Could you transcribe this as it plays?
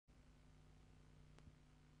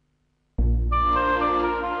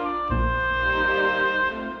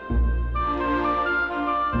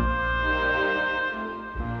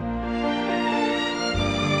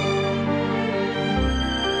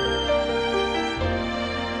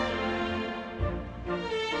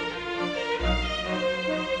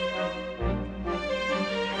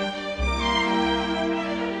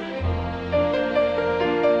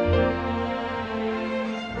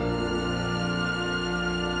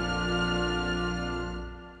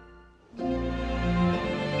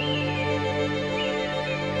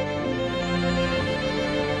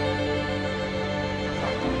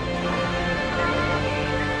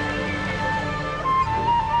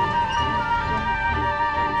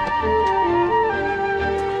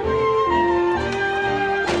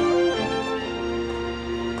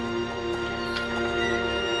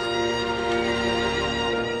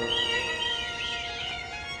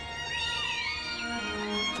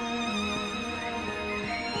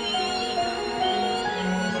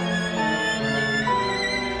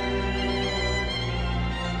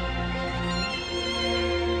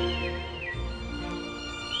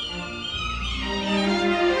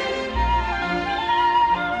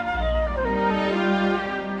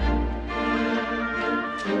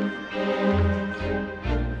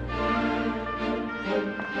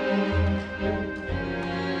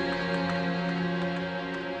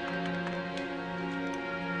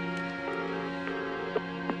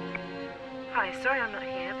Hi, sorry I'm not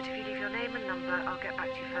here, but if you leave your name and number, I'll get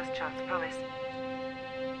back to you first chance, promise.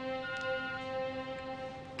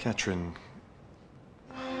 Katrin.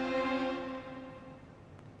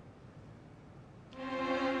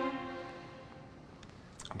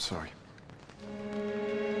 I'm sorry.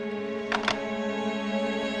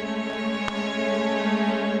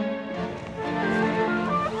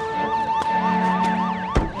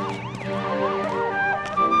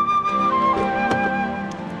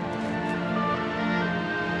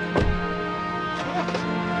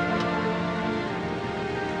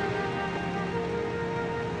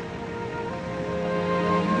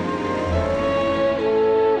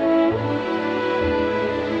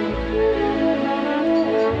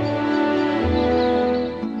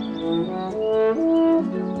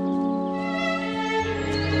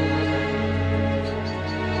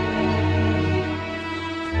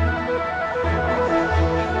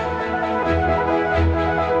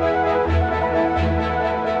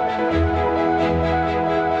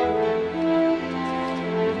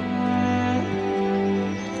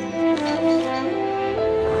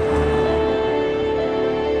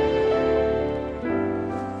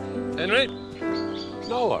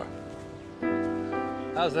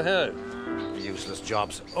 How's the herd? Useless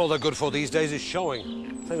jobs. All they're good for these days is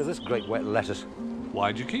showing. Same as this great wet lettuce.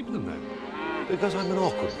 Why'd you keep them then? Because I'm an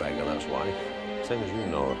awkward beggar, that's why. Same as you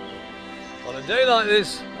know. On a day like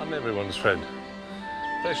this, I'm everyone's friend.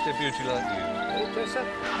 Especially a beauty like you. Hey, Jayston.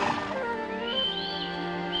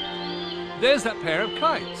 There's that pair of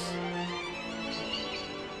kites.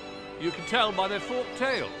 You can tell by their forked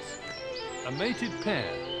tails. A mated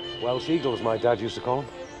pair. Welsh eagles, my dad used to call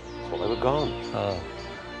them. Well, they were gone. Oh.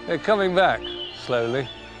 They're coming back, slowly,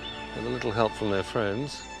 with a little help from their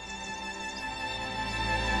friends.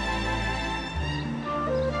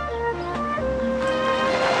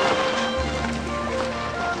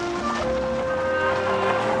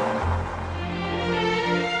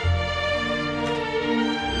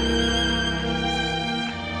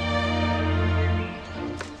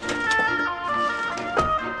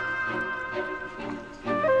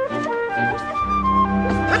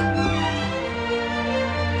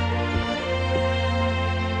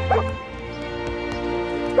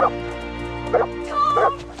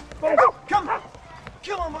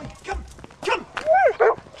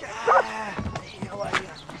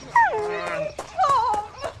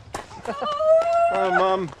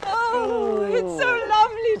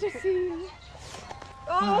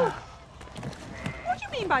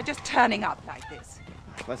 Just turning up like this.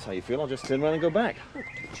 If that's how you feel, I'll just turn around and go back.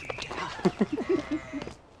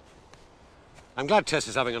 I'm glad Tess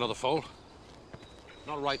is having another foal.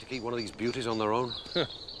 Not right to keep one of these beauties on their own.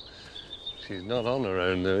 She's not on her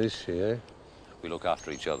own, though, is she, eh? We look after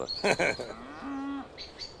each other.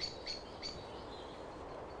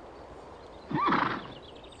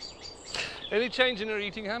 Any change in her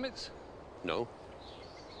eating habits? No.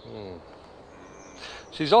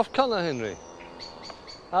 She's off colour, Henry.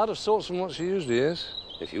 Out of sorts from what she usually is.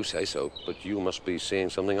 If you say so, but you must be seeing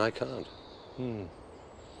something I can't.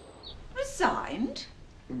 Resigned?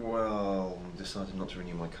 Well, decided not to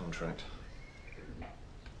renew my contract.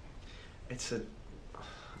 It's a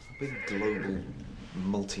big global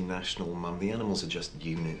multinational, Mum. The animals are just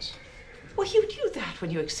units. Well, you knew that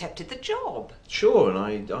when you accepted the job. Sure,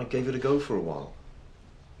 and I gave it a go for a while.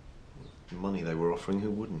 The money they were offering, who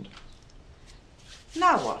wouldn't?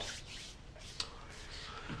 Now what?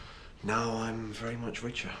 Now I'm very much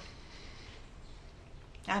richer.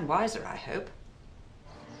 And wiser, I hope.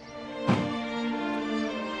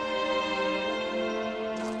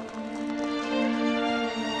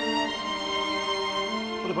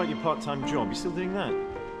 What about your part-time job? You still doing that?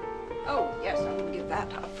 Oh, yes, I wouldn't give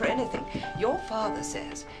that up for anything. Your father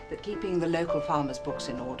says that keeping the local farmers' books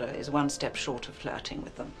in order is one step short of flirting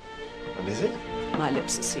with them. And is it? My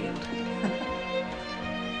lips are sealed.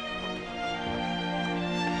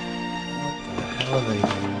 What are they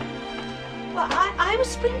doing? Well, I was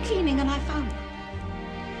spring cleaning and I found them.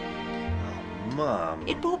 Oh, Mum.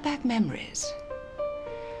 It brought back memories.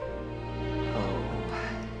 Oh,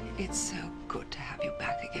 it's so good to have you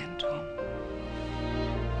back again, Tom.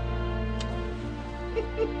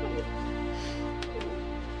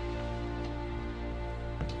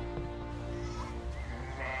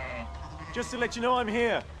 Just to let you know I'm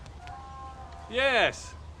here.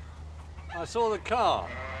 Yes. I saw the car.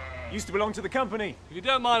 Used to belong to the company. If you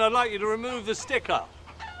don't mind, I'd like you to remove the sticker.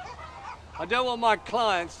 I don't want my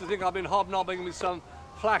clients to think I've been hobnobbing with some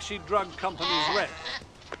flashy drug company's rep.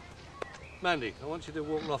 Mandy, I want you to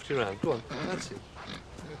walk Lofty around. Go on, that's it.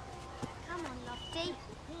 Come on, Lofty.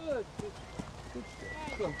 Good.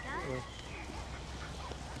 Go on.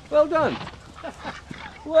 Well done.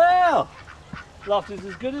 Well, loft is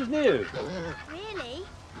as good as new. Really?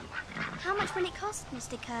 How much will it cost,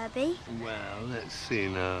 Mr. Kirby? Well, let's see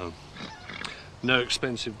now. No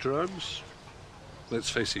expensive drugs. Let's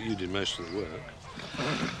face it, you did most of the work.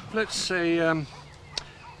 Let's say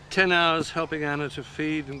 10 hours helping Anna to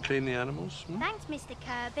feed and clean the animals. Thanks, Mr.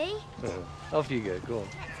 Kirby. Off you go, go on.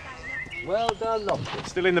 Well done, Lofty.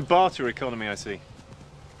 Still in the barter economy, I see.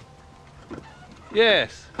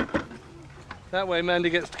 Yes. That way Mandy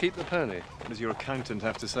gets to keep the pony. What does your accountant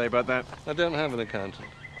have to say about that? I don't have an accountant.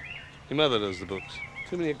 Your mother does the books.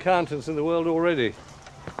 Too many accountants in the world already.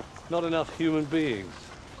 Not enough human beings.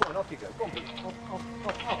 Go on, off you go. Go on, off.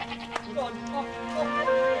 Go on, off.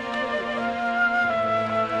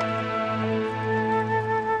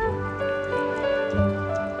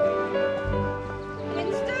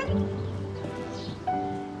 Winston?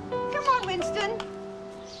 Come on, Winston.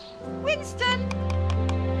 Winston!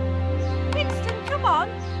 Winston, come on.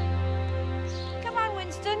 Come on,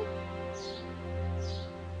 Winston.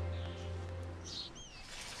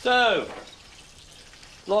 So,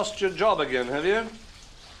 lost your job again, have you?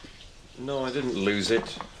 No, I didn't lose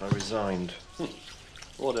it. I resigned.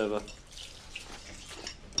 Whatever.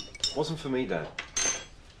 Wasn't for me, Dad.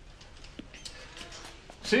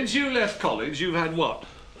 Since you left college, you've had what?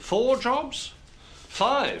 4 jobs?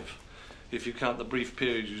 5, if you count the brief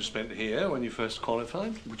period you spent here when you first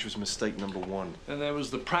qualified. Which was mistake number 1. And there was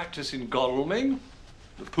the practice in Godalming,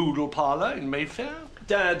 the poodle parlour in Mayfair.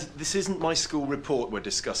 Dad, this isn't my school report we're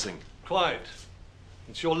discussing. Quite.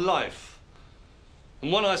 It's your life.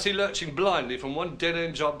 And one I see lurching blindly from one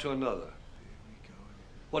dead-end job to another.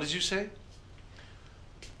 What did you say?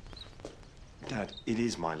 Dad, it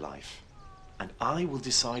is my life. And I will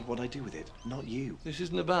decide what I do with it, not you. This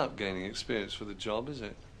isn't about gaining experience for the job, is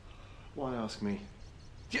it? Why ask me?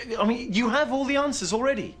 I mean, you have all the answers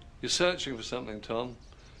already. You're searching for something, Tom.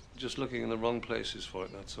 You're just looking in the wrong places for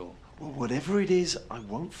it, that's all. Well, whatever it is, I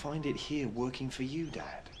won't find it here working for you,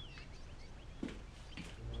 Dad.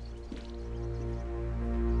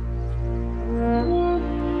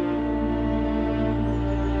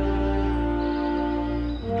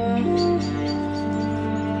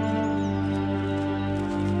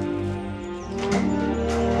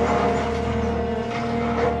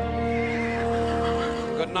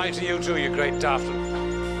 Good night to you too, you great Dafton.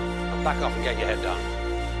 Now back off and get your head down.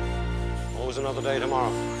 Always another day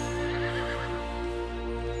tomorrow.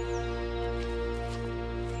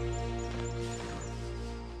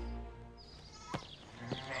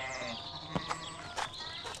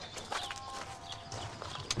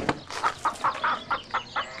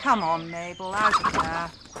 Come on, Mabel, out of there.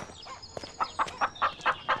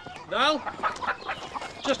 Now,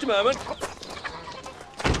 just a moment.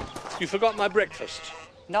 You forgot my breakfast.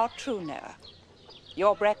 Not true, Noah.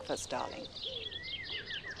 Your breakfast, darling.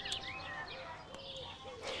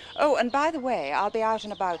 Oh, and by the way, I'll be out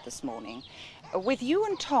and about this morning. With you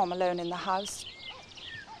and Tom alone in the house,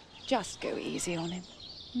 just go easy on him.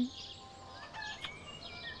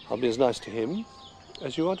 I'll be as nice to him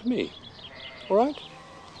as you are to me. All right?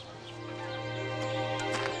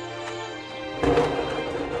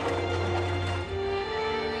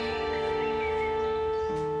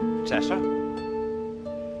 Tessa?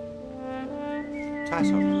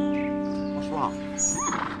 Tessa? What's wrong?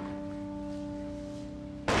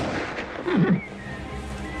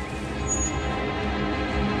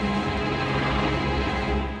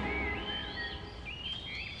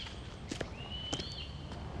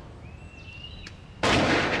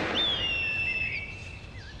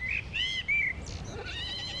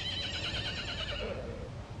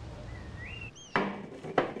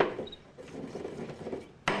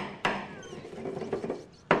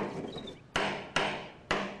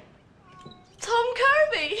 Tom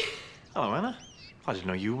Kirby! Hello, Anna. I didn't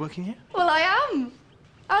know you were working here. Well, I am.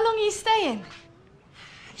 How long are you staying?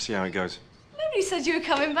 See how it goes. Nobody said you were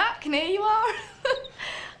coming back, and here you are.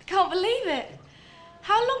 I can't believe it.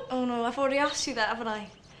 How long? Oh, no, I've already asked you that, haven't I?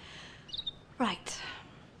 Right.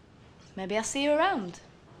 Maybe I'll see you around.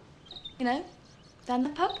 You know, down the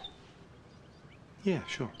pub. Yeah,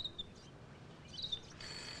 sure.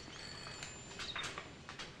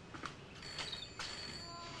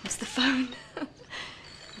 It's the phone. I'll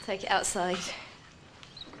take it outside.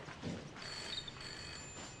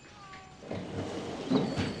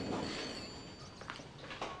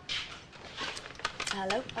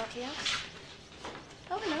 Hello, Archie House.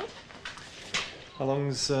 Oh, hello. How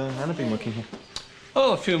long's Anna been working here?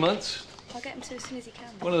 Oh, a few months. I'll get him to as soon as he can.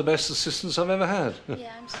 One of the best assistants I've ever had.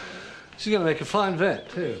 Yeah, I'm sorry. She's going to make a fine vet,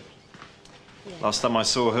 too. Yeah. Last time I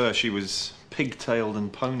saw her, she was pigtailed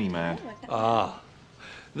and pony mad. Oh, my God. Ah.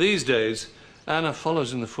 These days, Anna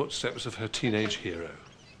follows in the footsteps of her teenage hero,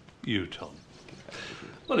 you, Tom.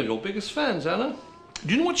 One of your biggest fans, Anna.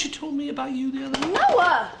 Do you know what she told me about you the other night?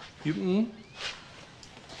 Noah! You,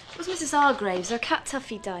 It was Mrs. Hargraves. Her cat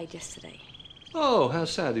Tuffy died yesterday. Oh, how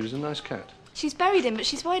sad. He was a nice cat. She's buried him, but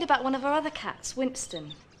she's worried about one of her other cats,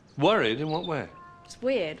 Winston. Worried? In what way? It's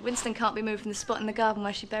weird. Winston can't be moved from the spot in the garden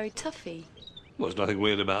where she buried Tuffy. Well, there's nothing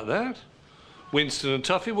weird about that. Winston and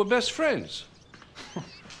Tuffy were best friends.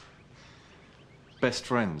 Best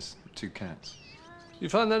friends, 2 cats. You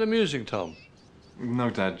find that amusing, Tom?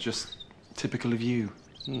 No, Dad, just typical of you.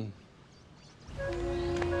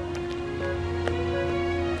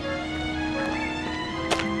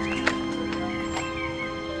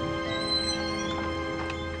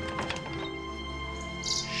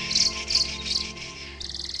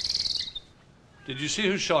 Did you see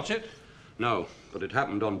who shot it? No, but it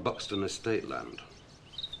happened on Buxton estate land.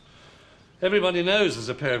 Everybody knows there's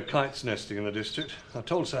a pair of kites nesting in the district. I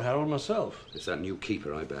told Sir Harold myself. It's that new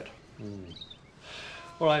keeper, I bet.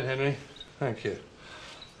 All right, Henry. Thank you.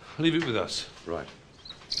 Leave it with us. Right.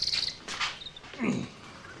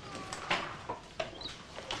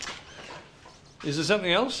 Is there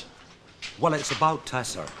something else? Well, it's about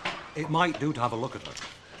Tessa. It might do to have a look at her.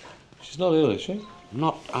 She's not ill, is she?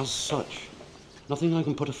 Not as such. Nothing I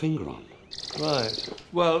can put a finger on. Right.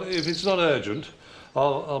 Well, if it's not urgent,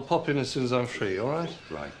 I'll pop in as soon as I'm free, all right?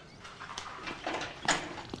 Right.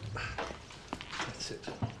 That's it.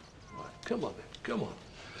 Right, come on then, come on.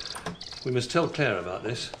 We must tell Claire about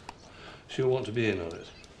this. She'll want to be in on it.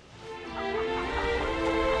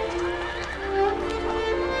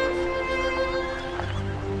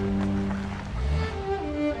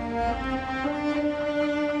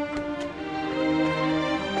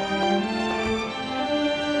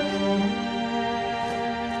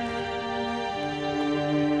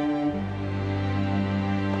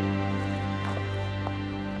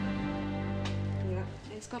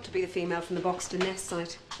 It's got to be the female from the Boxton nest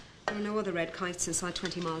site. There are no other red kites inside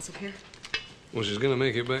 20 miles of here. Well, she's going to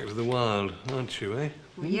make it back to the wild, aren't you, eh?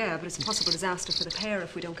 Well, yeah, but it's a possible disaster for the pair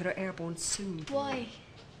if we don't get her airborne soon. Why?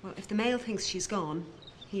 Well, if the male thinks she's gone,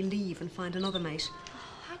 he'll leave and find another mate.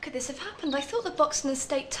 How could this have happened? I thought the Boxton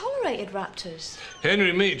estate tolerated raptors.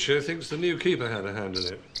 Henry Meacher thinks the new keeper had a hand in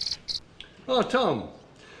it. Oh, Tom.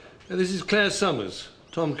 This is Claire Summers.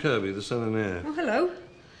 Tom Kirby, the son and heir. Oh, hello.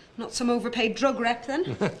 Not some overpaid drug rep,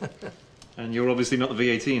 then? And you're obviously not the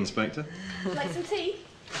VAT inspector. Like some tea?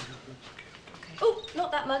 Oh,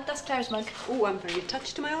 not that mug. That's Claire's mug. Oh, I'm very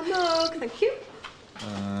touched to my own mug. Thank you.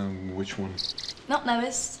 Which one? Not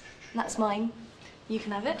Noah's. That's mine. You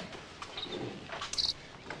can have it.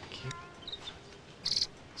 Thank you.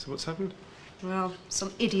 So what's happened? Well,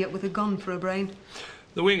 some idiot with a gun for a brain.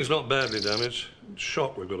 The wing's not badly damaged. It's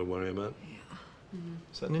shock we've got to worry about.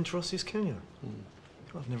 Is that an interosseous cannula?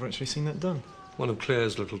 I've never actually seen that done. One of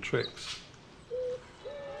Claire's little tricks.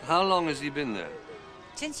 How long has he been there?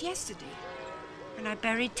 Since yesterday, when I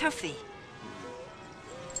buried Tuffy.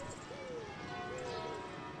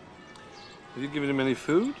 Have you given him any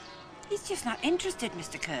food? He's just not interested,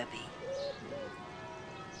 Mr. Kirby.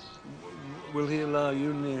 Will he allow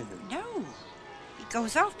you near him? No. He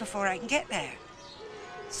goes off before I can get there.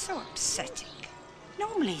 So upsetting.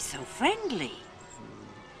 Normally so friendly.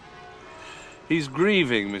 He's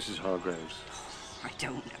grieving, Mrs. Hargraves. I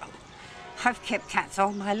don't know. I've kept cats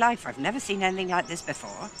all my life. I've never seen anything like this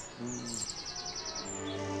before.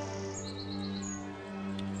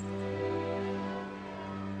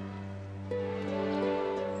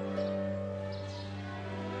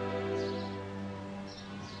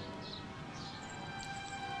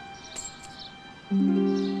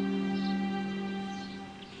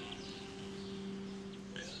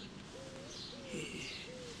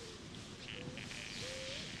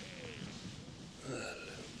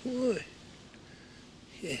 Boy.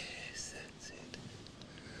 Yes, that's it.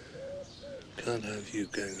 Can't have you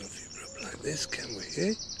going off your grub like this, can we,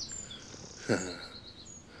 eh?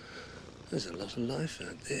 There's a lot of life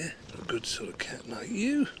out there. A good sort of cat like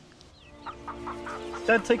you.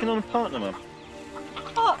 Dad taking on a partner, Mum?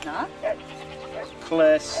 Partner?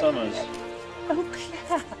 Claire Summers. Oh,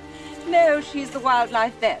 Claire. No, she's the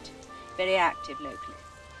wildlife vet. Very active locally.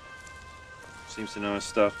 Seems to know her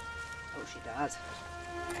stuff. Oh, she does.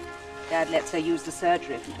 Dad lets her use the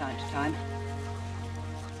surgery from time to time.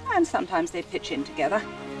 And sometimes they pitch in together.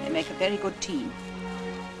 They make a very good team.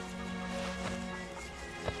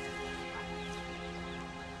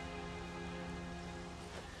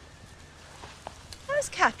 How's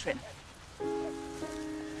Catherine?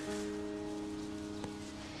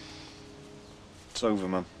 It's over,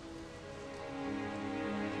 Mum.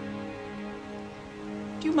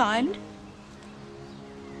 Do you mind?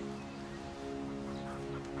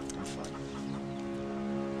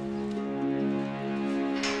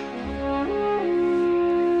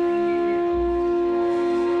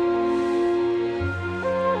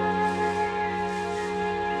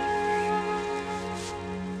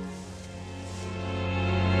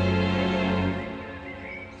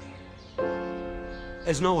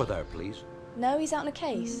 Is Noah there, please? No, he's out on a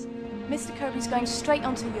case. Mr. Kirby's going straight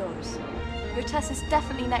onto yours. Your test is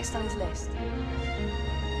definitely next on his list.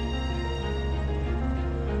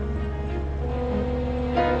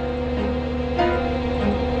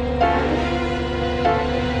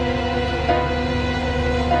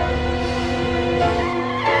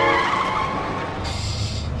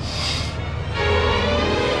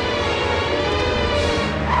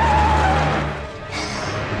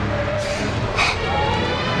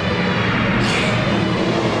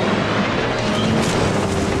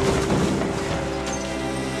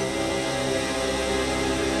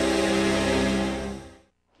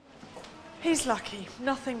 He's lucky.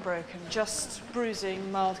 Nothing broken, just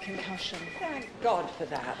bruising, mild concussion. Thank God for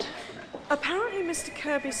that. Apparently Mr.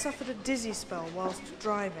 Kirby suffered a dizzy spell whilst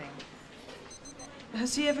driving.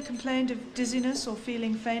 Has he ever complained of dizziness or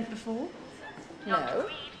feeling faint before? No,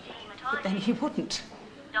 but then he wouldn't.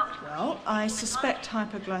 Well, I suspect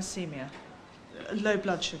hypoglycemia. Low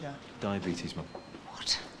blood sugar. Diabetes, Mum.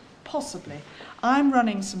 What? Possibly. I'm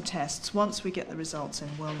running some tests. Once we get the results in,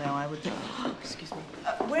 we'll know. I would think... excuse me.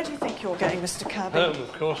 Where do you think you're going, Mr. Kirby? Home,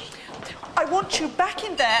 of course. I want you back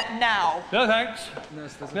in there now. No, thanks.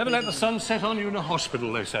 Never let the sun set on you in a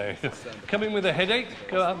hospital, they say. Come in with a headache,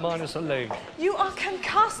 go out minus a leg. You are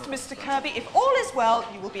concussed, Mr. Kirby. If all is well,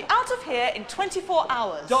 you will be out of here in 24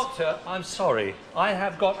 hours. Doctor, I'm sorry. I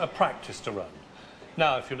have got a practice to run.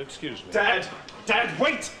 Now, if you'll excuse me. Dad! Dad,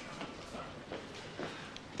 wait!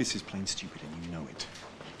 This is plain stupid and you know it.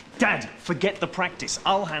 Dad, forget the practice.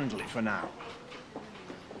 I'll handle it for now.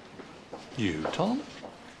 You, Tom?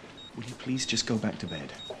 Will you please just go back to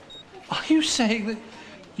bed? Are you saying that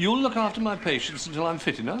you'll look after my patients until I'm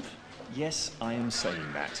fit enough? Yes, I am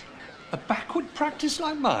saying that. A backward practice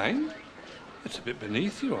like mine? It's a bit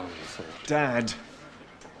beneath you, I would have thought. Dad!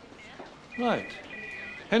 Right.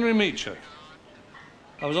 Henry Meacher.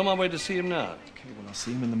 I was on my way to see him now. Okay, well, I'll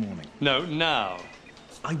see him in the morning. No, now.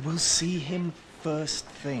 I will see him first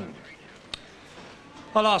thing.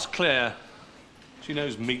 I'll ask Claire. She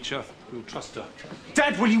knows Meacher. We'll trust her.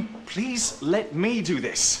 Dad, will you please let me do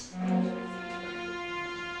this?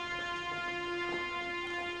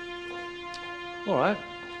 All right.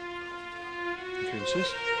 If you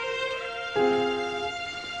insist.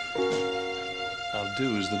 I'll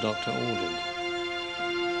do as the doctor ordered.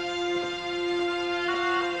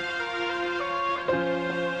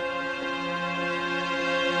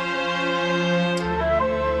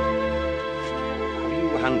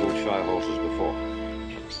 Handled shy horses before?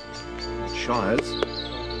 Shires?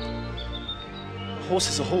 A horse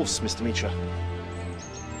is a horse, Mr. Meacher.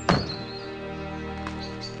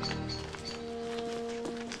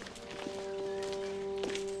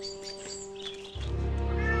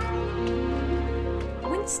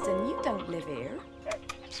 Winston, you don't live here.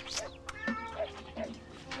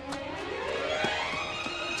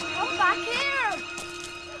 Come back here!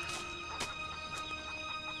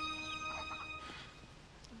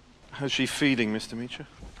 How's she feeding, Mr. Meacher?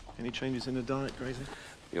 Any changes in her diet, Gracie?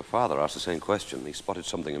 Your father asked the same question. He spotted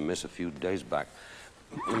something amiss a few days back.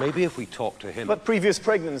 Maybe if we talk to him... But previous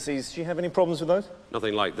pregnancies, do you have any problems with those?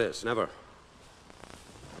 Nothing like this, never.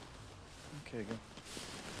 Okay, go.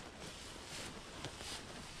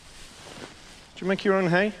 Do you make your own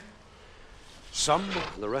hay? Some,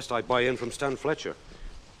 the rest I buy in from Stan Fletcher.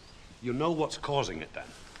 You know what's causing it, then?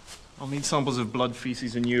 I'll need samples of blood,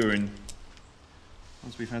 feces and urine.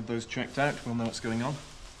 Once we've had those checked out, we'll know what's going on.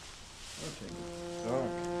 Okay, good. All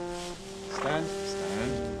right. Stand,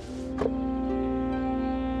 stand.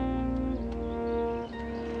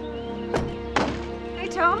 Hey,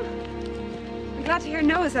 Tom. I'm glad to hear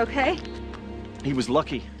Noah's okay. He was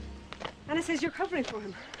lucky. Anna says you're covering for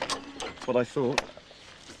him. That's what I thought.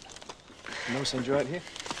 Noah send you out here?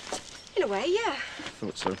 In a way, yeah.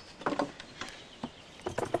 Thought so.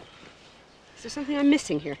 Is there something I'm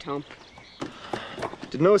missing here, Tom?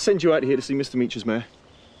 Did Noah send you out here to see Mr. Meacher's mare?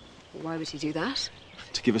 Why would he do that?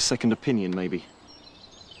 To give a second opinion, maybe.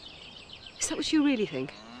 Is that what you really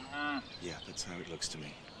think? Yeah, that's how it looks to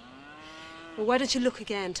me. Well, why don't you look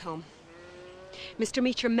again, Tom? Mr.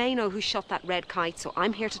 Meacher may know who shot that red kite, so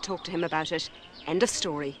I'm here to talk to him about it. End of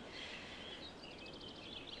story.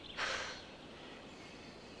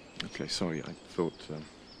 Okay, sorry, I thought...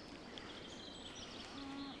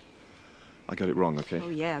 I got it wrong, okay? Oh,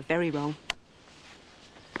 yeah, very wrong.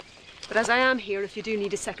 But as I am here, if you do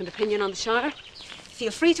need a second opinion on the Shire,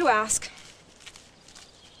 feel free to ask.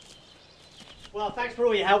 Well, thanks for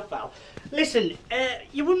all your help, Val. Listen,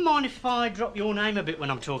 you wouldn't mind if I drop your name a bit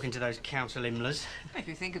when I'm talking to those council imlers? If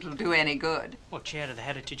you think it'll do any good. Well, chair of the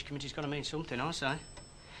Heritage Committee's got to mean something, I say.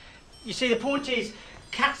 You see, the point is,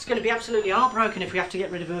 Kat's going to be absolutely heartbroken if we have to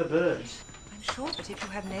get rid of her birds. I'm sure that if you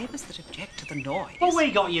have neighbours that object to the noise... Well,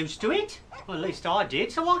 we got used to it. Well, at least I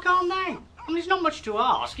did, so why can't they? I mean, there's not much to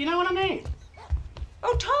ask, you know what I mean?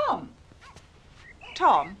 Oh, Tom!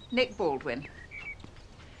 Tom, Nick Baldwin.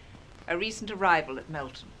 A recent arrival at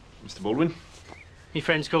Melton. Mr. Baldwin? Your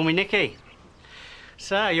friends call me Nicky.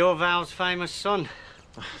 So, you're Val's famous son.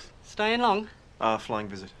 Staying long? Flying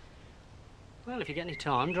visit. Well, if you get any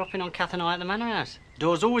time, drop in on Kath and I at the Manor House.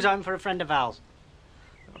 Door's always open for a friend of Val's.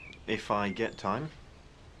 If I get time.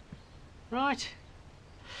 Right.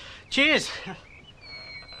 Cheers.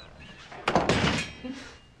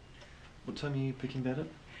 What time are you picking that up?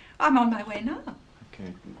 I'm on my way now.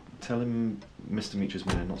 Okay. Tell him, Mr. Meacher's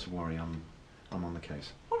man, not to worry. I'm on the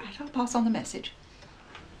case. All right, I'll pass on the message.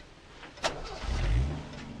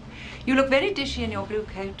 You look very dishy in your blue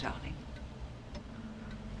coat, darling.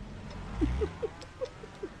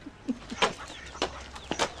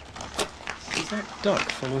 Does that duck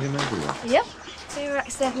follow him everywhere? Yep. They were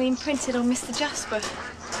accidentally imprinted on Mr. Jasper.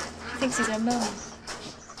 He thinks he's her mum.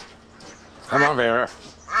 Come on, Vera.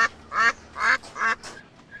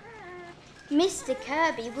 Mr.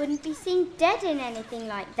 Kirby wouldn't be seen dead in anything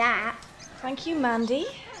like that. Thank you, Mandy.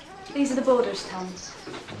 These are the boarders, Tom.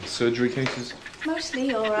 Surgery cases?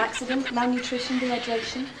 Mostly, or accident, malnutrition,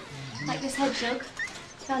 dehydration. Like this head jug.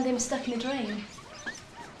 Found him stuck in a drain.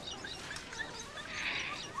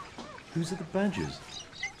 Whose are the badgers?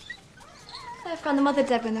 Claire found the mother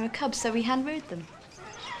dead when they were cubs, so we hand-reared them.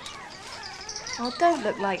 Oh, don't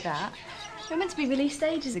look like that. They were meant to be released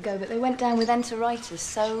ages ago, but they went down with enteritis,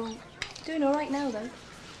 so... Doing all right now, though.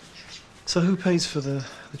 So who pays for the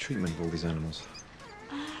treatment of all these animals?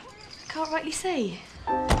 Can't rightly say.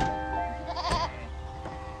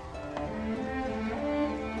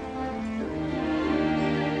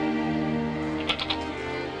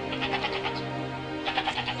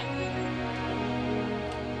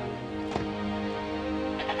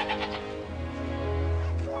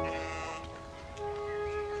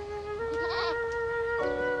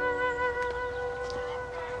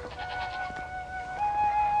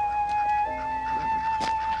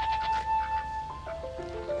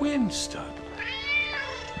 Winston.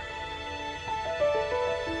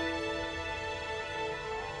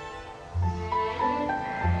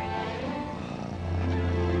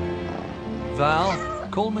 Val,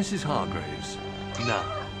 call Mrs. Hargraves.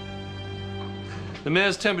 Now. The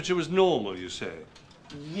mare's temperature was normal, you say?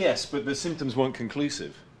 Yes, but the symptoms weren't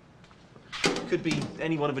conclusive. Could be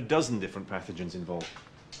any one of a dozen different pathogens involved.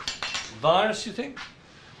 Virus, you think?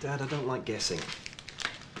 Dad, I don't like guessing.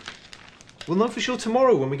 We'll know for sure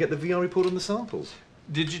tomorrow when we get the VR report on the samples.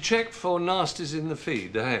 Did you check for nasties in the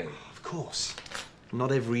feed, the hay? Of course.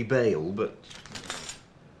 Not every bale, but...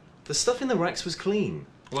 The stuff in the racks was clean.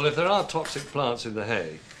 Well, if there are toxic plants in the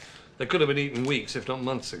hay, they could have been eaten weeks, if not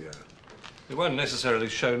months ago. It won't necessarily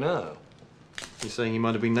show now. You're saying he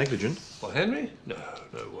might have been negligent? What, Henry? No,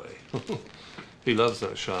 no way. He loves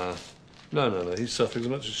that Shire. No, he's suffering as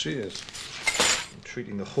much as she is. I'm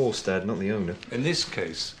treating the horse, Dad, not the owner. In this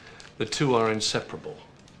case, the two are inseparable.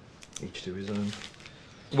 Each to his own.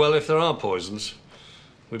 Well, if there are poisons,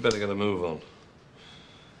 we'd better get a move on.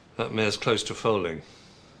 That mare's close to foaling.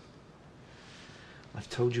 I've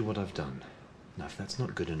told you what I've done. Now, if that's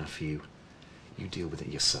not good enough for you, you deal with it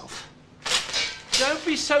yourself. Don't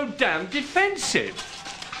be so damn defensive.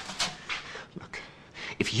 Look,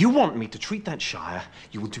 if you want me to treat that Shire,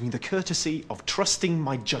 you will do me the courtesy of trusting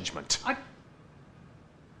my judgment.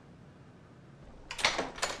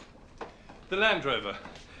 The Land Rover.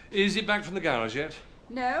 Is it back from the garage yet?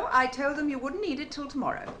 No, I told them you wouldn't need it till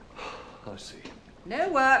tomorrow. I see. No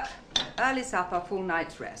work, early supper, full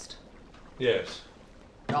night's rest. Yes.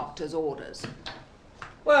 Doctor's orders.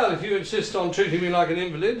 Well, if you insist on treating me like an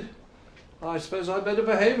invalid, I suppose I'd better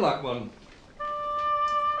behave like one.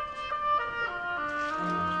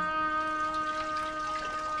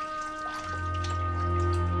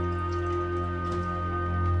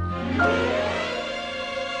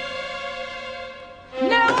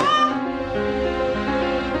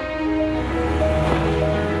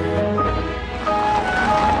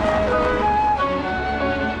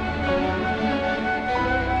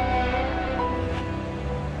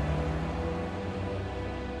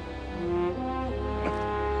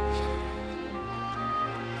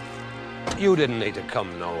 You didn't need to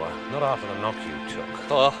come, Noah. Not after the knock you took.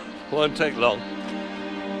 Oh, won't take long.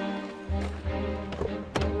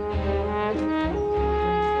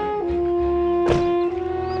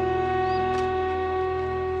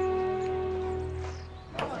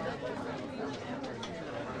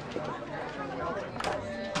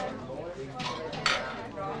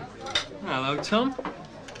 Hello, Tom.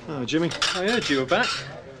 Oh, Jimmy, I heard you were back.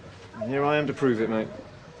 And here I am to prove it, mate.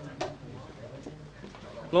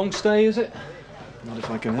 Long stay, is it? Not if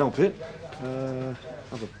I can help it.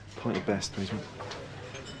 Have a pint of best, please, mate.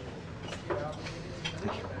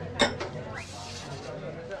 Thank you.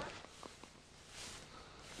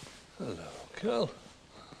 Hello, girl.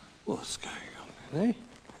 What's going on, eh?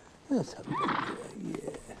 Let's have a look there,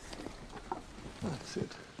 yes. That's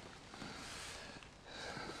it.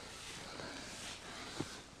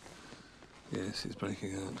 Yes, it's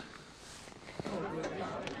breaking out.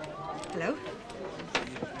 Hello?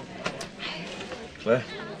 Claire?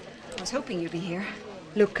 I was hoping you'd be here.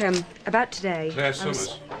 Look, about today... Claire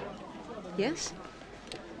Summers. Yes?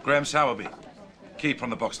 Graham Sowerby, keeper on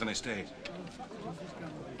the Boxton estate.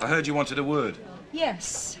 I heard you wanted a word.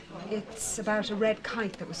 Yes. It's about a red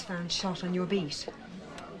kite that was found shot on your beat.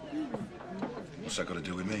 What's that got to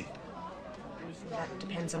do with me? That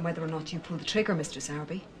depends on whether or not you pull the trigger, Mr.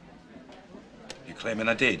 Sowerby. You claiming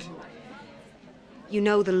I did? You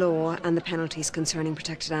know the law and the penalties concerning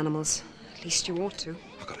protected animals. At least you ought to.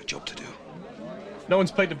 I've got a job to do. No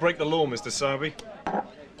one's paid to break the law, Mr. Sowerby.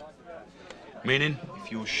 Meaning?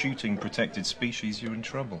 If you're shooting protected species, you're in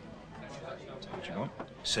trouble. That's what you want.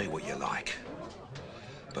 Say what you like.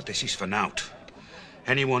 But this is for nought.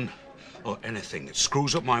 Anyone or anything that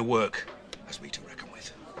screws up my work has me to reckon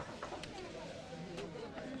with.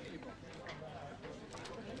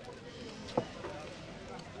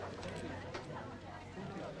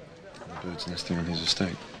 The bird's nesting on his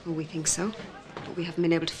estate. Well, we think so, but we haven't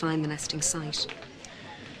been able to find the nesting site.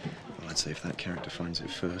 Well, I'd say if that character finds it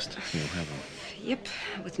first, he'll have him. Yep,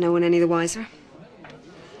 with no one any the wiser.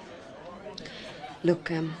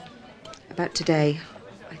 Look, about today,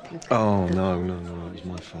 I think... Oh, no, it was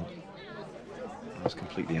my fault. I was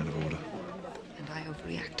completely out of order. And I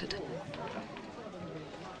overreacted.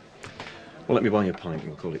 Well, let me buy you a pint and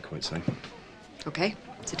we'll call it quits, eh? Okay,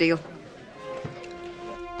 it's a deal.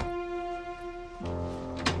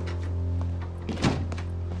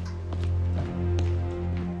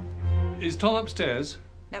 Is Tom upstairs?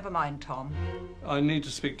 Never mind, Tom. I need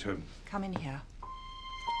to speak to him. Come in here.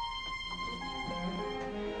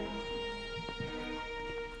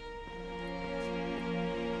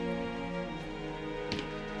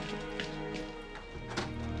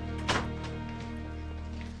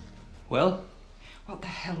 Well? What the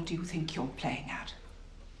hell do you think you're playing at?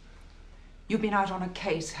 You've been out on a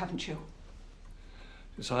case, haven't you?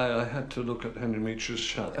 Yes, I had to look at Henry Meacher's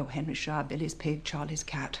shire. Oh, Henry's shire, Billy's pig, Charlie's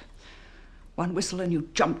cat. One whistle and you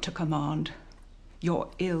jump to command. You're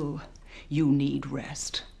ill. You need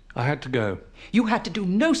rest. I had to go. You had to do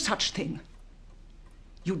no such thing.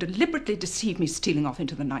 You deliberately deceived me stealing off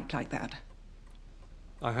into the night like that.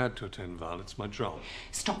 I had to attend Val. It's my job.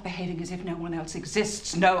 Stop behaving as if no one else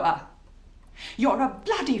exists, Noah. You're a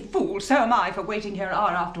bloody fool. So am I for waiting here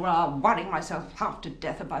hour after hour, worrying myself half to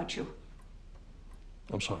death about you.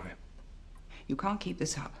 I'm sorry. You can't keep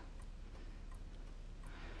this up.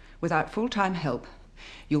 Without full-time help,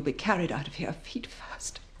 you'll be carried out of here feet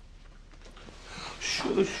first.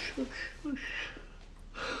 Shush, shush, shush.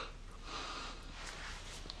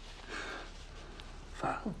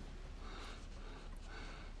 Val?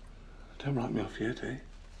 Don't write me off yet, eh?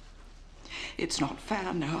 It's not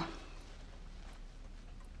fair, Noah.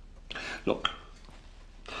 Look,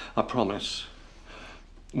 I promise,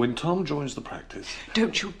 when Tom joins the practice...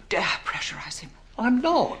 Don't you dare pressurize him. I'm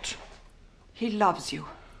not. He loves you.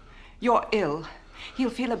 You're ill. He'll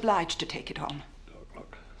feel obliged to take it on.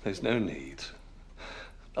 Look, there's no need.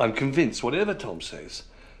 I'm convinced, whatever Tom says,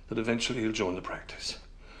 that eventually he'll join the practice.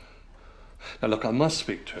 Now, look, I must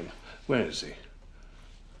speak to him. Where is he?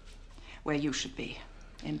 Where you should be,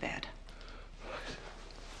 in bed.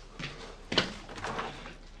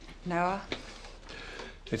 Noah?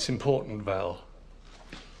 It's important, Val.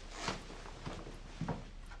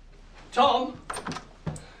 Tom!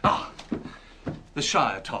 Ah, the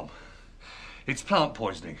shire, Tom. It's plant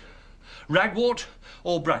poisoning. Ragwort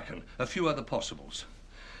or bracken, a few other possibles.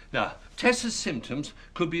 Now, Tessa's symptoms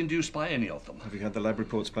could be induced by any of them. Have you had the lab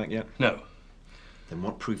reports back yet? No. Then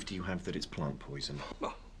what proof do you have that it's plant poison?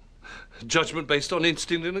 Well, judgment based on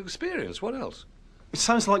instinct and experience. What else? It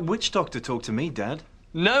sounds like witch doctor talk to me, Dad.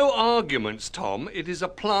 No arguments, Tom. It is a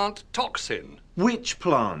plant toxin. Which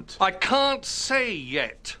plant? I can't say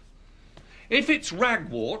yet. If it's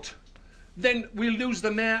ragwort, then we'll lose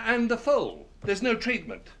the mare and the foal. There's no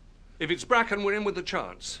treatment. If it's bracken, we're in with a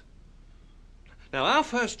chance. Now, our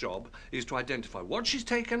first job is to identify what she's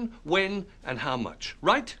taken, when, and how much,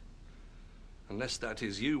 right? Unless that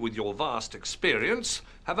is you, with your vast experience,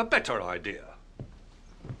 have a better idea.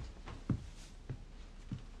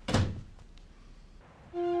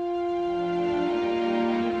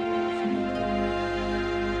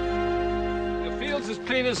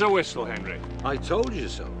 clean as a whistle, Henry. I told you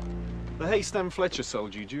so. The hay stem Fletcher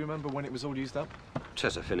sold you, do you remember when it was all used up?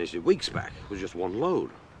 Tessa finished it weeks back. It was just one load.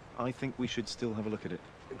 I think we should still have a look at it.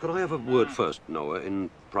 Could I have a word first, Noah, in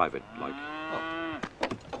private, like? Oh.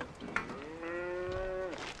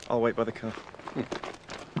 I'll wait by the car.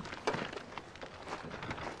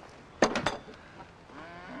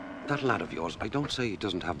 That lad of yours, I don't say he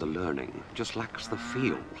doesn't have the learning, just lacks the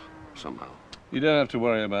feel, somehow. You don't have to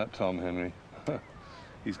worry about Tom, Henry.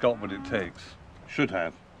 He's got what it takes. Should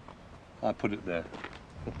have. I put it there.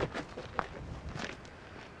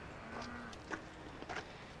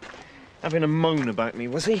 Having a moan about me,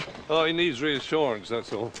 was he? Oh, he needs reassurance,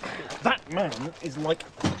 that's all. That man is like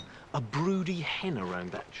a broody hen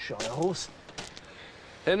around that Shire horse.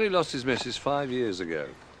 Henry lost his missus 5 years ago.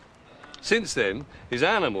 Since then, his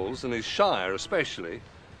animals, and his Shire especially,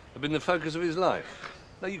 have been the focus of his life.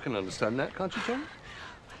 Now, you can understand that, can't you, Tom?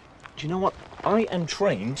 Do you know what? I am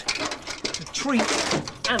trained to treat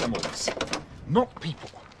animals, not people.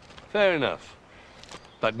 Fair enough.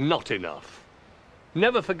 But not enough.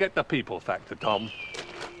 Never forget the people factor, Tom.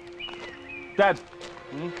 Dad.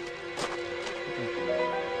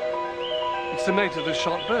 It's the mate of the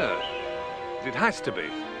shot bird. It has to be.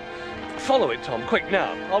 Follow it, Tom. Quick,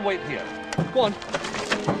 now. I'll wait here. Go on.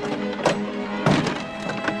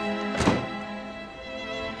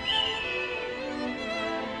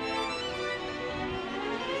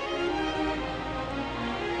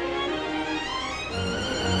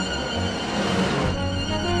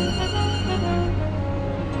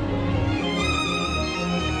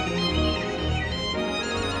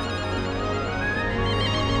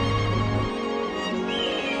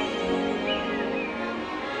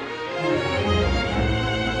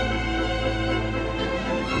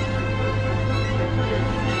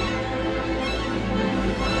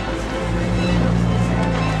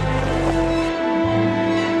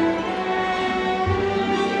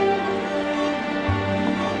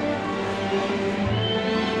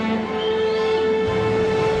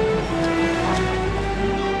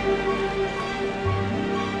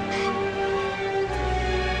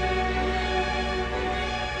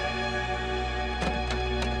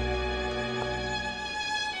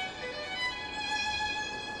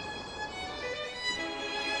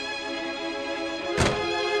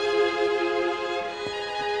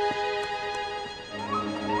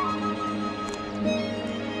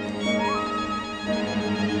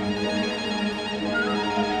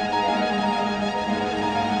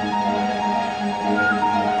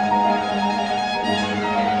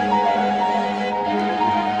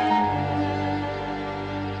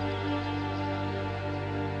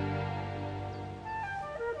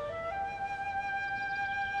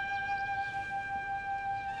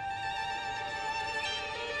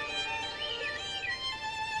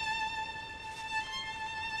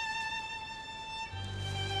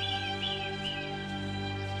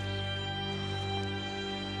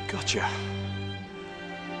 Gotcha.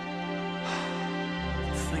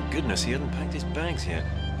 Thank goodness he hadn't packed his bags yet.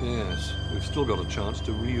 Yes, we've still got a chance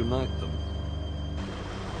to reunite them.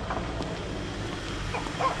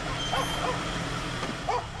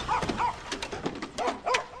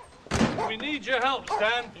 We need your help,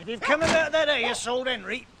 Stan. If you've come about that hay you sold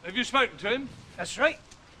Henry. Have you spoken to him? That's right.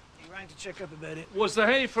 He rang to check up about it. Was the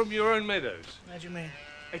hay from your own meadows? How do you mean?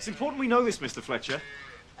 It's important we know this, Mr. Fletcher.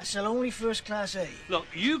 I sell only first-class hay. Look,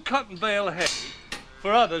 you cut and bale hay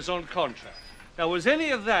for others on contract. Now, was any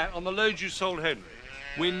of that on the load you sold Henry?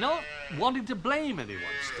 We're not wanting to blame anyone,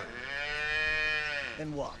 Stan.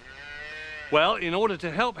 Then what? Well, in order to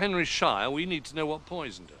help Henry's Shire, we need to know what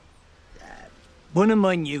poisoned her. One of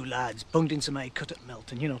my new lads bunged in some hay cut at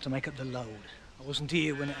Melton, you know, to make up the load. I wasn't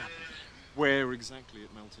here when it happened. Where exactly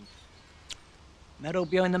at Melton? Meadow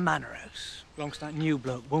behind the manor house. Belongs to that new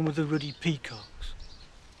bloke, one with the ruddy peacocks.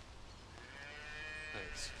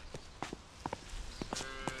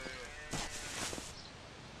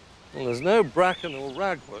 Well, there's no bracken or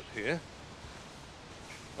ragwort here.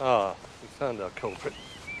 Ah, we found our culprit.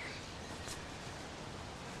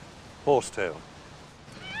 Horsetail.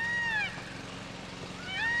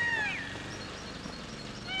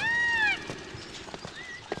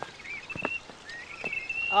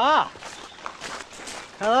 Ah!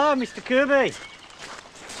 Hello, Mr. Kirby.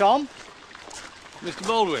 Tom? Mr.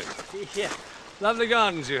 Baldwin. Yeah. Lovely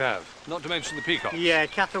gardens you have, not to mention the peacocks. Yeah,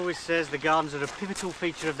 Kath always says the gardens are a pivotal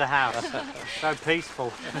feature of the house. So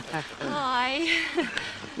peaceful. Hi.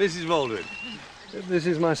 Mrs. Baldwin, this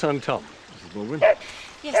is my son Tom. Mrs. Baldwin.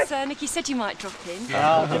 Yes, Nicky said you might drop in.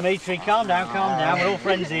 Oh, Dimitri, calm down, calm down. We're all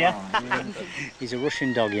friends here. He's a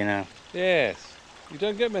Russian dog, you know. Yes. You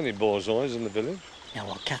don't get many borzois in the village. Now,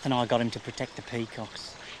 well, Kath and I got him to protect the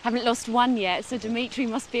peacocks. Haven't lost one yet, so Dimitri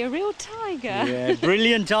must be a real tiger. Yeah,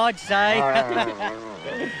 brilliant, I'd say.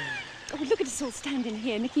 Oh, look at us all standing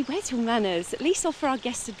here. Nicky, where's your manners? At least offer our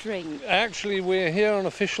guests a drink. Actually, we're here on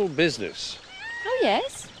official business. Oh,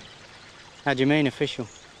 yes? How do you mean, official?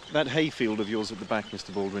 That hayfield of yours at the back,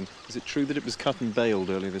 Mr. Baldwin, is it true that it was cut and baled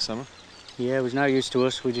earlier this summer? Yeah, it was no use to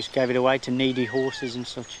us. We just gave it away to needy horses and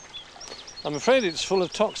such. I'm afraid it's full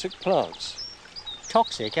of toxic plants.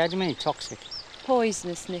 Toxic? How do you mean, toxic?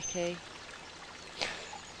 Poisonous, Nicky.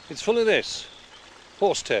 It's full of this.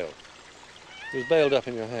 Horsetail. It was baled up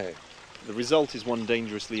in your hay. The result is one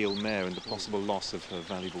dangerously ill mare and the possible loss of her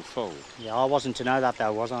valuable foal. Yeah, I wasn't to know that,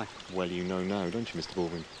 though, was I? Well, you know now, don't you, Mr.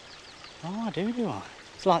 Baldwin? Oh, I do I?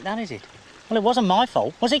 It's like that, is it? Well, it wasn't my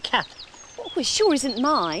fault, was it, Kat? Oh, it sure isn't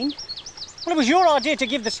mine. Well, it was your idea to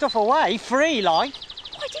give the stuff away, free, like.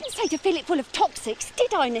 Oh, I didn't say to fill it full of toxics,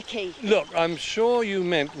 did I, Nicky? Look, I'm sure you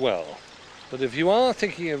meant well. But if you are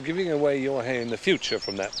thinking of giving away your hay in the future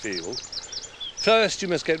from that field, first you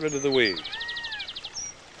must get rid of the weed.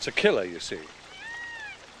 It's a killer, you see.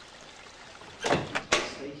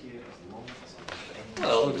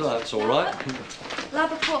 Well, that's all right.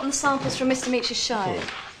 Lab report on the samples from Mr. Meacher's shire. Oh,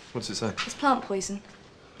 what's it say? It's plant poison.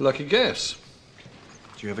 Lucky guess.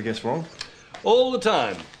 Do you ever guess wrong? All the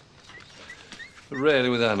time. But rarely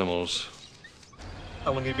with animals.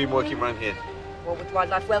 How long have you been working around here? Well, with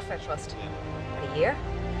Wildlife Welfare Trust. About a year.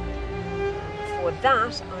 Before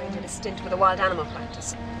that, I did a stint with a wild animal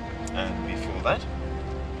practice. And before that?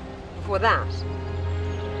 Before that,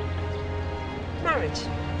 marriage.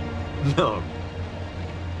 No.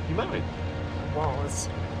 You married? Was.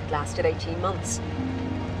 It lasted 18 months.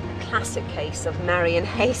 A classic case of marry in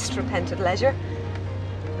haste, repent at leisure.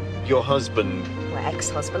 Your husband? Well,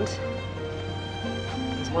 ex-husband.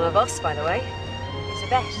 He's one of us, by the way. He's a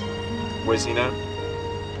vet. Where's he now?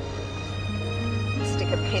 Stick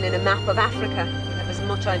a pin in a map of Africa. He'll have as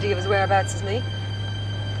much idea of his whereabouts as me.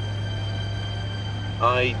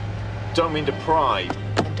 I don't mean to pry.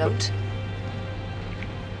 And don't.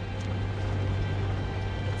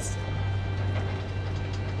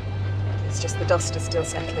 It's just the dust is still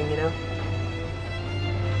settling, you know.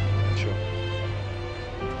 Sure.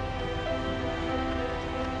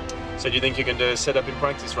 So do you think you can set up in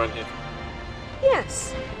practice around here?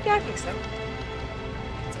 Yes. Yeah, I think so.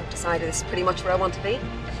 So I've decided this is pretty much where I want to be.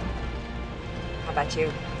 How about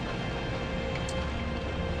you?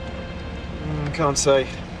 Can't say.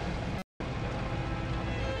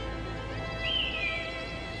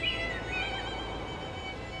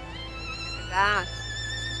 That.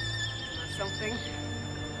 That's something.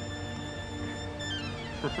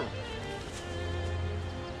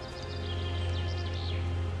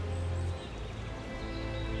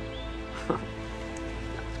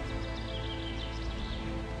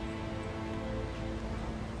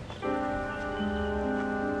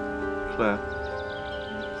 Claire.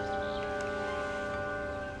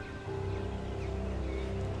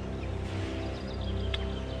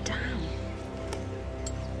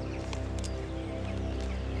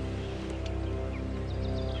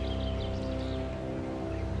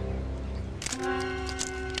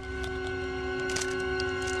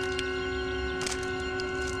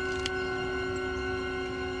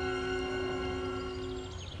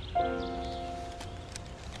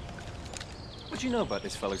 What do you know about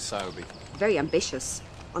this fellow Sowerby? Very ambitious.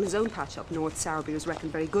 On his own patch up north, Sowerby was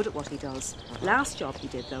reckoned very good at what he does. Last job he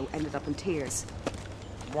did, though, ended up in tears.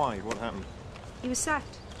 Why? What happened? He was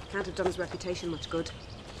sacked. Can't have done his reputation much good.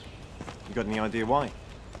 You got any idea why?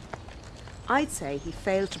 I'd say he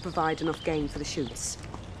failed to provide enough game for the shoots.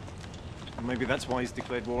 Well, maybe that's why he's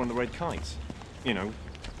declared war on the red kites. You know,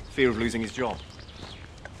 fear of losing his job.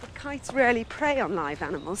 But kites rarely prey on live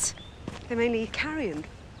animals. They mainly eat carrion.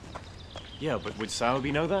 Yeah, but would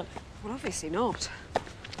Sowerby know that? Well, obviously not.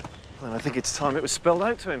 Well, I think it's time it was spelled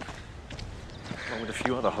out to him. Along with a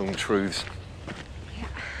few other home truths.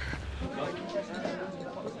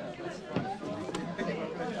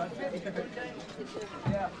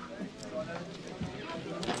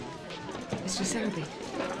 Mr. Sowerby.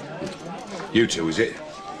 You two, is it?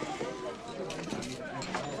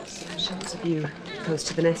 Shots of you close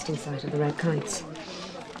to the nesting site of the red kites.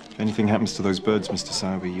 If anything happens to those birds, Mr.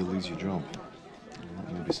 Sowerby, you'll lose your job. And a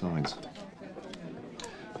lot more besides.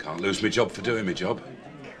 Can't lose my job for doing my job.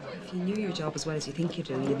 If you knew your job as well as you think you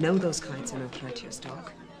do, you'd know those kites are no threat to your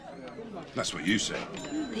stock. That's what you say.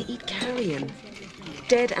 They eat carrion.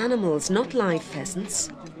 Dead animals, not live pheasants.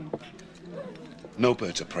 No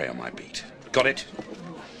birds of prey on my beat. Got it?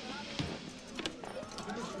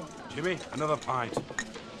 Jimmy, another pint.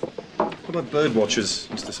 What about bird watchers,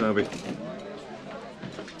 Mr. Sowerby?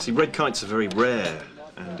 See, red kites are very rare,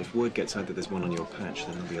 and if word gets out that there's one on your patch,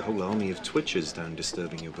 then there'll be a whole army of twitchers down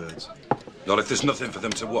disturbing your birds. Not if there's nothing for them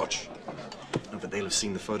to watch. No, but they'll have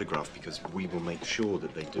seen the photograph because we will make sure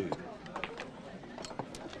that they do.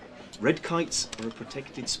 Red kites are a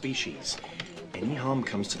protected species. Any harm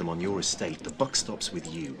comes to them on your estate, the buck stops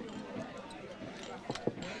with you.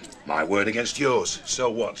 My word against yours, so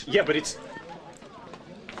what? Yeah, but it's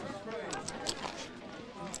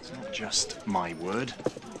not just my word,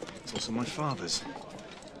 it's also my father's.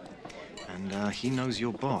 And he knows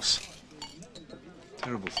your boss.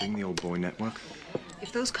 Terrible thing, the old boy network.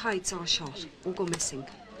 If those kites are shot or go missing,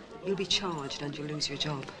 you'll be charged and you'll lose your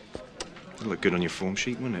job. That'll look good on your form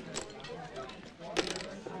sheet, wouldn't it?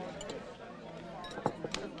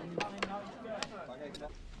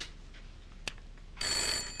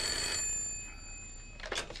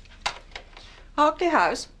 Harkley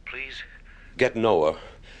House? Please. Get Noah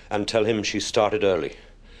and tell him she started early.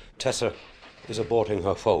 Tessa is aborting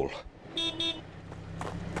her foal.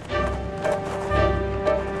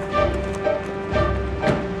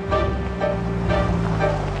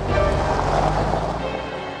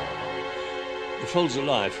 The foal's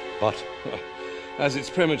alive. But as it's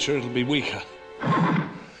premature, it'll be weaker.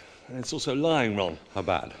 And it's also lying wrong. How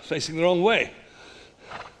bad? Facing the wrong way.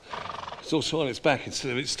 It's also on its back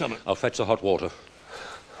instead of its stomach. I'll fetch the hot water.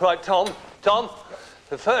 Right, Tom. Tom,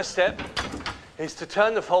 the first step is to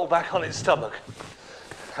turn the foal back on its stomach.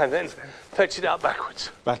 And then fetch it out backwards.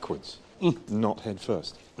 Backwards? Not head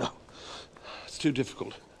first? No. It's too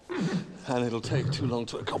difficult. And it'll take too long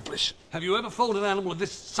to accomplish. Have you ever foaled an animal of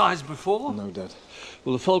this size before? No, Dad.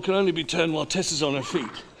 Well, the foal can only be turned while Tessa's on her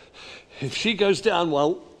feet. If she goes down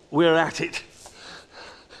while we're at it,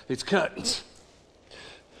 it's curtains.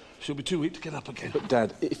 She'll be too weak to get up again. But,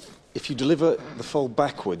 Dad, if you deliver the foal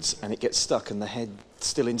backwards and it gets stuck and the head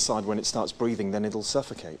still inside when it starts breathing, then it'll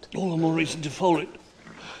suffocate. All the more reason to foal it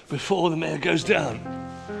before the mare goes down.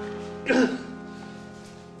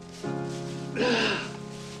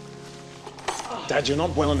 Dad, you're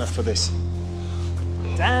not well enough for this.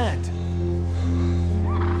 Dad!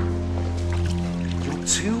 You're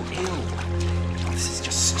too ill. This is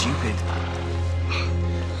just stupid.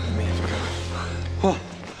 Let me have a go. Well,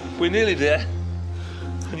 we're nearly there.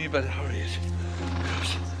 And you better hurry it.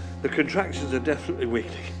 The contractions are definitely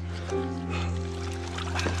weakening.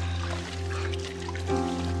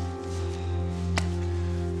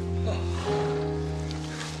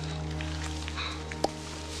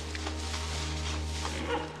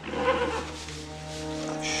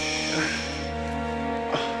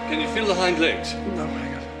 Can you feel the hind legs? No,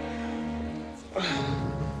 hang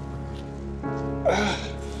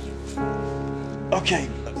on. Okay.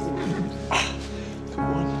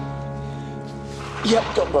 Yep,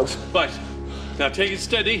 got both. Right. Now take it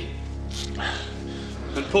steady.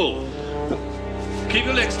 And pull. Keep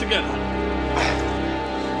your legs together.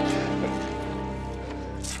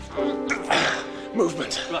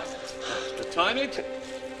 Movement. Right. Now time it.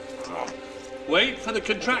 Wait for the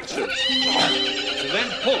contractions. And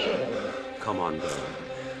then pull. Come on, girl.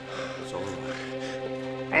 It's all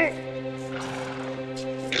right.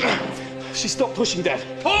 She stopped pushing, Dad.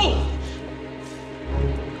 Pull!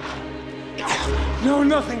 No,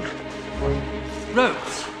 nothing.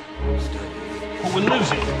 Rose. Or we'll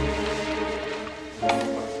lose it.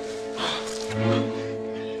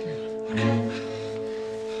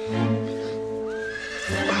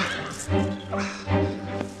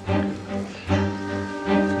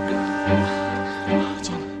 It's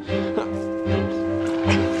on.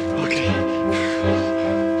 Okay.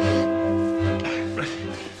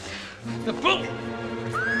 The pull!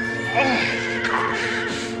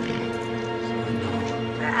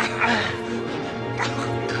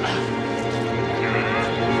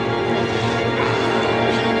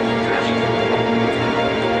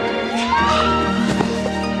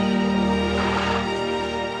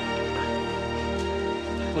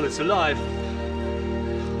 Well, it's alive,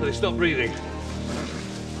 but it's not breathing.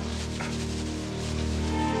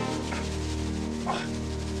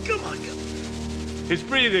 Come on, come. It's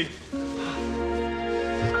breathing.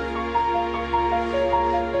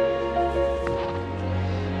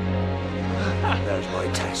 There's my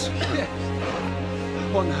Tess.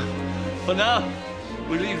 What now? For now,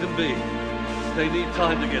 we leave them be. They need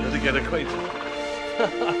time together to get acquainted.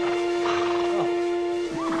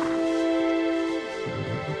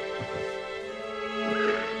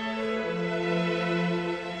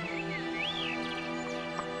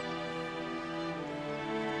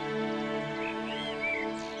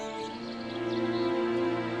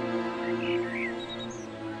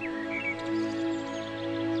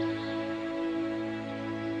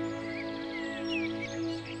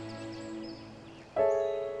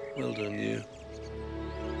 Well done, you.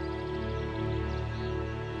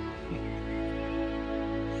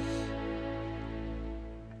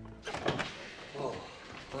 Oh,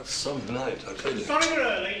 that's some night, I tell you. Sorry we're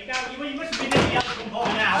early. No, you must have been in the other one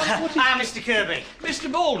by now. Mr. Kirby.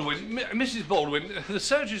 Mr. Baldwin, Mrs. Baldwin, the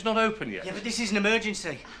surgery's not open yet. Yeah, but this is an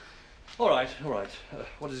emergency. All right, all right.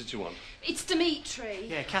 What is it you want? It's Dimitri.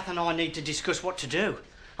 Yeah, Kath and I need to discuss what to do.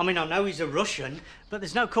 I mean, I know he's a Russian, but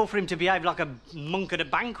there's no call for him to behave like a monk at a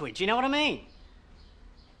banquet. Do you know what I mean?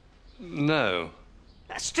 No.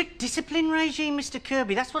 A strict discipline regime, Mr.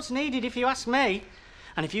 Kirby. That's what's needed, if you ask me.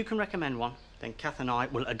 And if you can recommend one, then Kath and I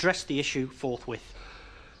will address the issue forthwith.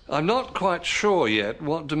 I'm not quite sure yet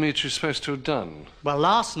what Dimitri's supposed to have done. Well,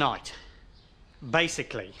 last night,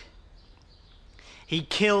 basically, he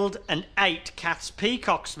killed and ate Kath's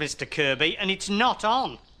peacocks, Mr. Kirby, and it's not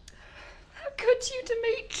on. How could you,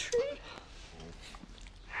 Dimitri?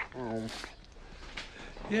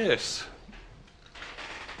 Yes.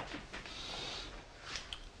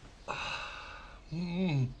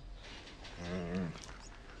 Mm.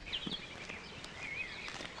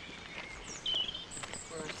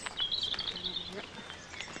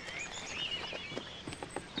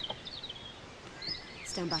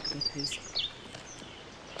 Stand back a bit, please.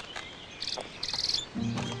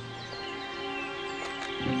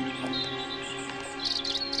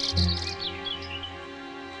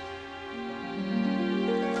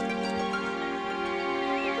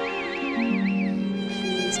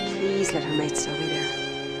 Please let her mate still be there.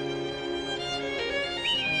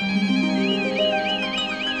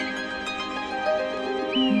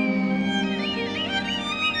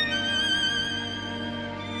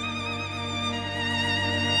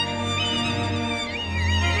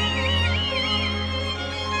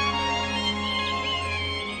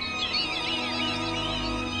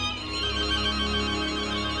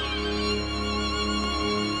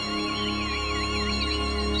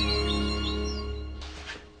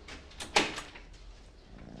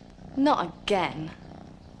 Not again.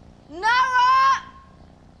 Noah!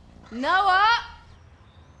 Noah!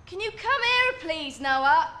 Can you come here, please,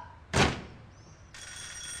 Noah?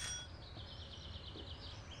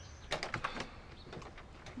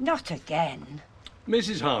 Not again.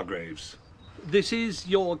 Mrs. Hargraves, this is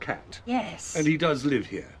your cat. Yes. And he does live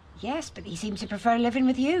here. Yes, but he seems to prefer living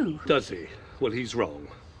with you. Does he? Well, he's wrong.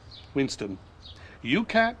 Winston, you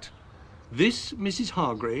cat, this Mrs.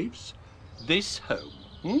 Hargraves, this home.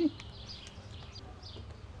 Hmm?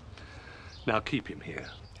 Now keep him here.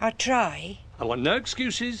 I'll try. I want no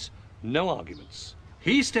excuses, no arguments.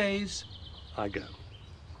 He stays, I go.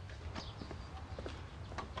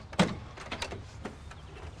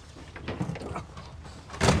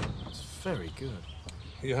 It's very good.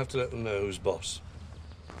 You have to let them know who's boss.